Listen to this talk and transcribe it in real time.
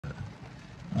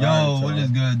Yo, what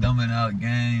is good, Dumbing Out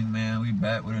gang, man? We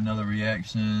back with another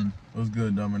reaction. What's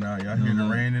good, Dumbing Out? Y'all hear the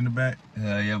rain in the back?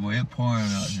 Yeah, boy, it's pouring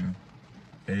out here.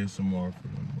 ASMR for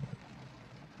them, boy.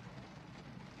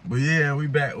 But yeah, we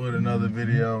back with another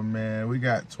video, man. We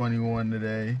got 21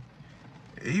 today.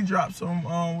 He dropped some,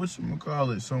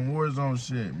 whatchamacallit, some Warzone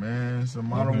shit, man. Some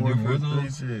Modern Warfare 3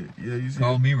 shit. Yeah, you see?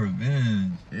 Call Me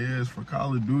Revenge. Yeah, it's for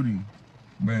Call of Duty.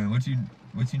 Man, what you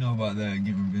know about that,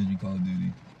 getting revenge in Call of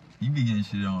Duty? You be getting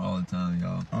shit on all the time,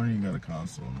 y'all. I don't even got a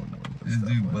console no more. This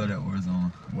dude butt at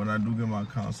Warzone. When I do get my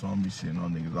console, I'm be shitting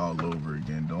on niggas all over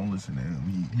again. Don't listen to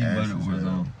him. He butt at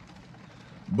Warzone.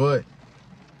 But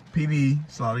PD,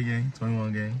 Slaughter Gang,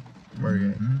 21 Gang, Murder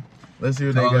Gang. Let's see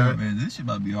what they got. Man, this shit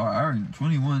about to be hard. I heard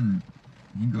 21,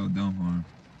 you go dumb for him.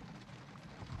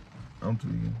 I'm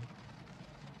tweaking.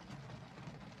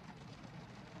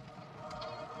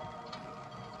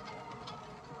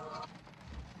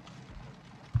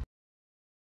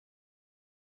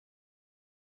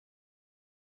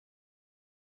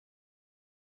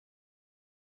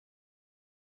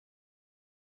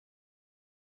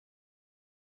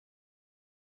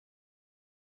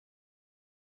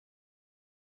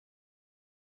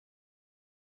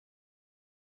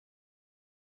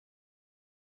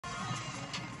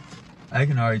 I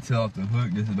can already tell off the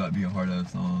hook this is about to be a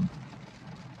hard-ass song.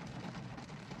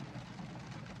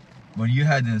 When you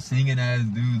had them singing ass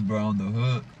dudes, bro, on the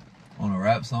hook, on a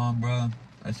rap song, bro,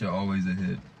 that shit always a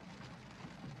hit.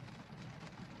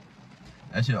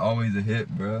 That shit always a hit,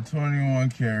 bro. 21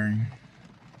 carry.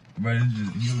 Bro, it's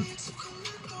just...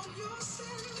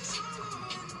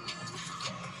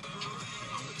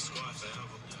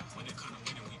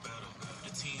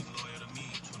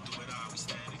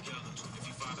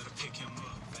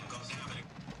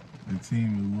 The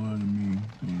team is loyal to me.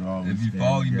 If you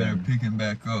fall, you better pick him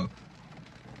back up.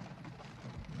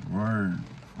 Word.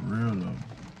 For real, though.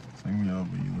 Take me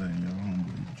over, you letting your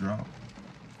homeboy drop.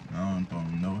 I don't throw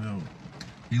him no help.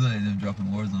 He letting them drop in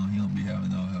Warzone. He don't be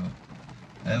having no help.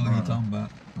 That's what he talking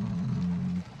about.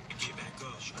 Get back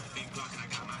up. Big block and I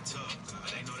got my tub.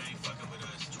 But they know they ain't fucking with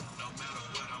us. No matter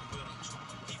what, I'm with them.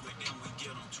 He with them, we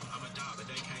get them. I'm a dog, but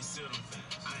they can't sit them.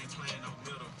 I ain't playing no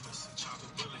middle pussy. Chopper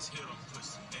bullets hit them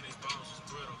pussy. And his bones was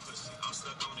brittle pussy. I'm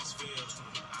stuck on this field.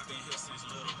 I've been here since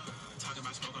little. Talking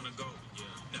about smoke on the go.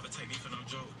 Never take me for no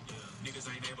joke. Niggas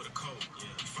ain't able to cope.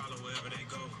 We follow wherever they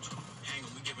go. Hang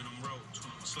 'em, we giving them rope.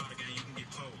 Slaughter gang, you can get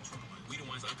poked. We the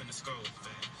ones up in the scope.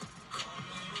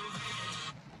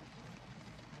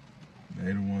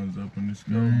 They the ones up in the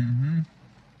scope.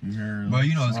 You heard? Bro,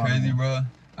 you know what's crazy, bro?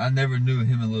 I never knew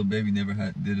him and Lil Baby never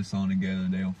did a song together.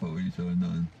 They don't fuck with each other,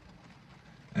 nothing.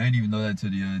 I didn't even know that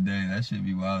till the other day. That shit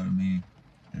be wild to me.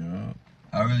 Yeah.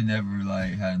 I really never I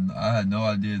had no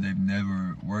idea they've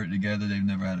never worked together. They've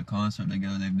never had a concert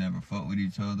together. They've never fucked with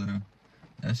each other.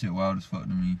 That shit wild as fuck to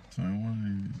me.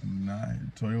 21 is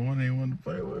not. 21 ain't one to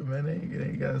play with, man. They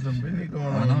ain't got some business going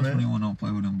on, I know man. 21 don't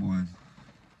play with them boys.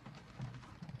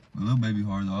 But Lil Baby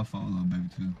hard though. I fuck with Lil Baby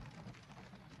too.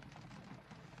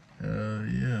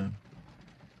 Yeah.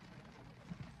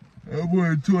 That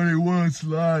boy 21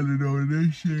 sliding on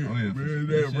this shit. Oh, yeah, man,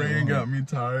 that rain got me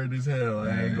tired as hell.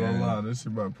 I ain't gonna lie. This shit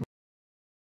about to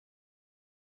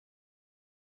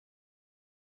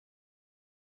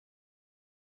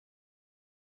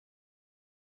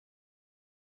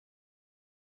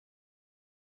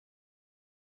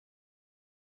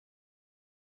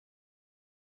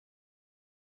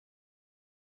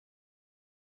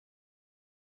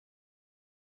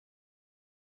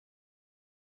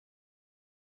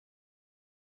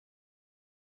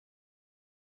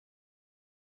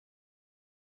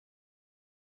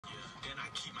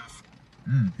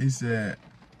He said,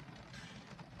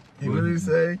 what did he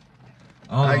say?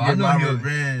 I get my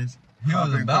revenge. He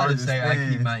was about to say,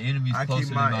 I keep my enemies closer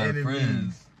than my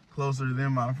friends. Closer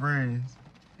than my friends.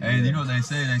 Hey, you know what they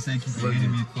say? They say keep your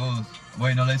enemies close.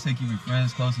 Wait, no, they say keep your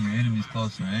friends close and your enemies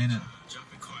closer, ain't it?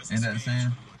 Ain't that the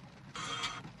saying?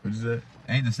 What is that?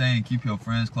 Ain't the saying keep your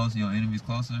friends closer and your enemies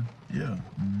closer? Yeah.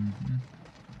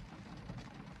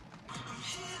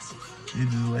 He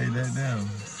just laid that down.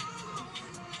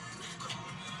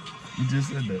 You just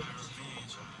said that.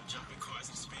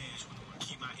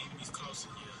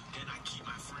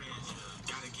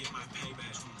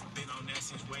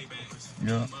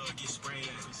 Yeah.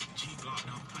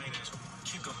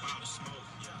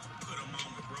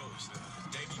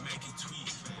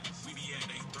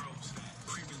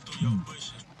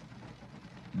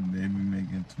 They be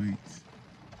making tweets.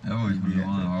 That always be going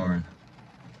hard.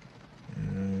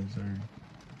 Yeah, sir.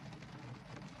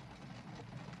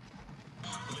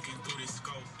 Looking through this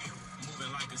scope,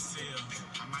 moving like a sail.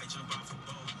 I might jump off a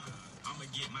boat. I'ma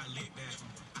get my get back.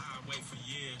 I'll wait for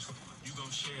years. You gon'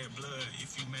 shed blood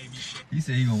if you made me shed. He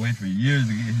said he gonna wait for years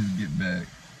to get his get back.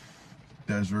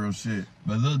 That's real shit.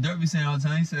 But Lil Durk be saying all the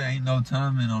time, he said ain't no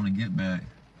timing on the get back.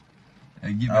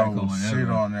 Hey, get back I will on whenever. sit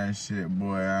on that shit,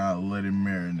 boy. I'll let it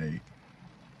marinate.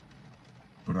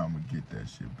 But I'm gonna get that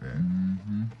shit back.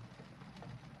 Mm-hmm.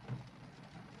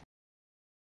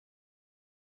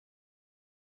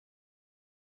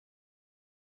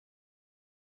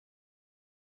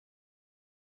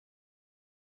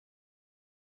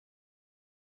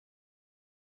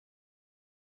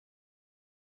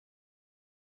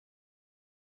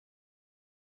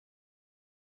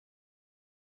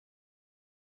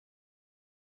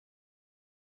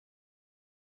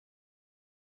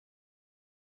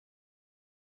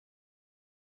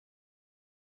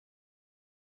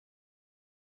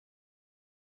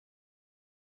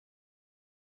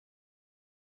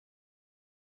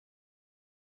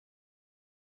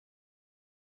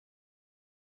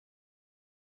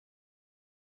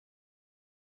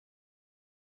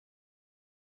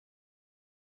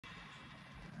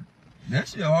 That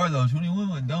shit hard though. 21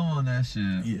 went dumb on that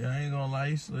shit. Yeah, I ain't gonna lie,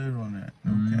 you slid on that.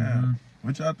 No Mhm. cap.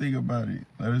 What y'all think about it?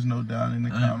 Let us know down in the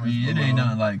I comments mean, it below. ain't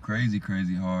nothing like crazy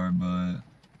hard, but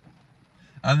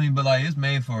I mean, but like it's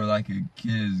made for like a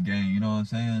kids game. You know what I'm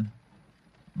saying?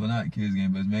 Well, not kids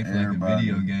game, but it's made for like Everybody. a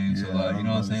video game. So Yeah, like, you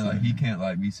know what I'm I'm saying? about to Like he say. can't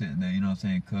like be sitting there, you know what I'm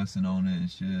saying, cussing on it and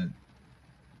shit.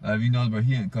 Like if you know, bro,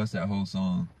 he didn't cuss that whole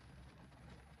song.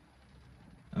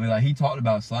 I mean, like he talked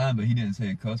about slime, but he didn't say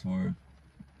a cuss word.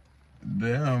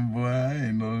 Damn, boy, I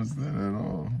ain't noticed that at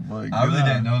all. Like, I really God.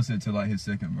 didn't notice it till like his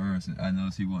second verse. I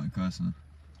noticed he wasn't cussing.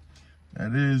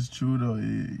 That is true though,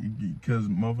 because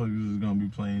motherfuckers is gonna be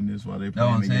playing this while they That's playing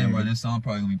what I'm the saying, game. bro. This song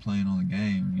probably gonna be playing on the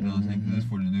game. You know what I'm saying? Because it's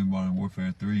for the new Modern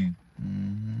Warfare 3.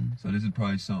 Mm-hmm. So this is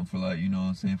probably something for like, you know what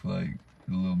I'm saying, for like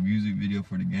the little music video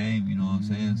for the game. You know what I'm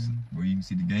saying? Where you can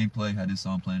see the gameplay, had this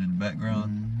song playing in the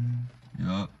background. Mm-hmm.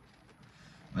 Yup.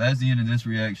 But that's the end of this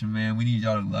reaction, man. We need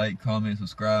y'all to like, comment,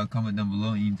 subscribe, comment down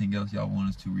below anything else y'all want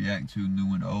us to react to,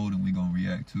 new and old, and we gonna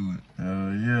react to it.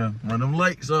 Yeah, run them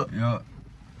likes up. Yup.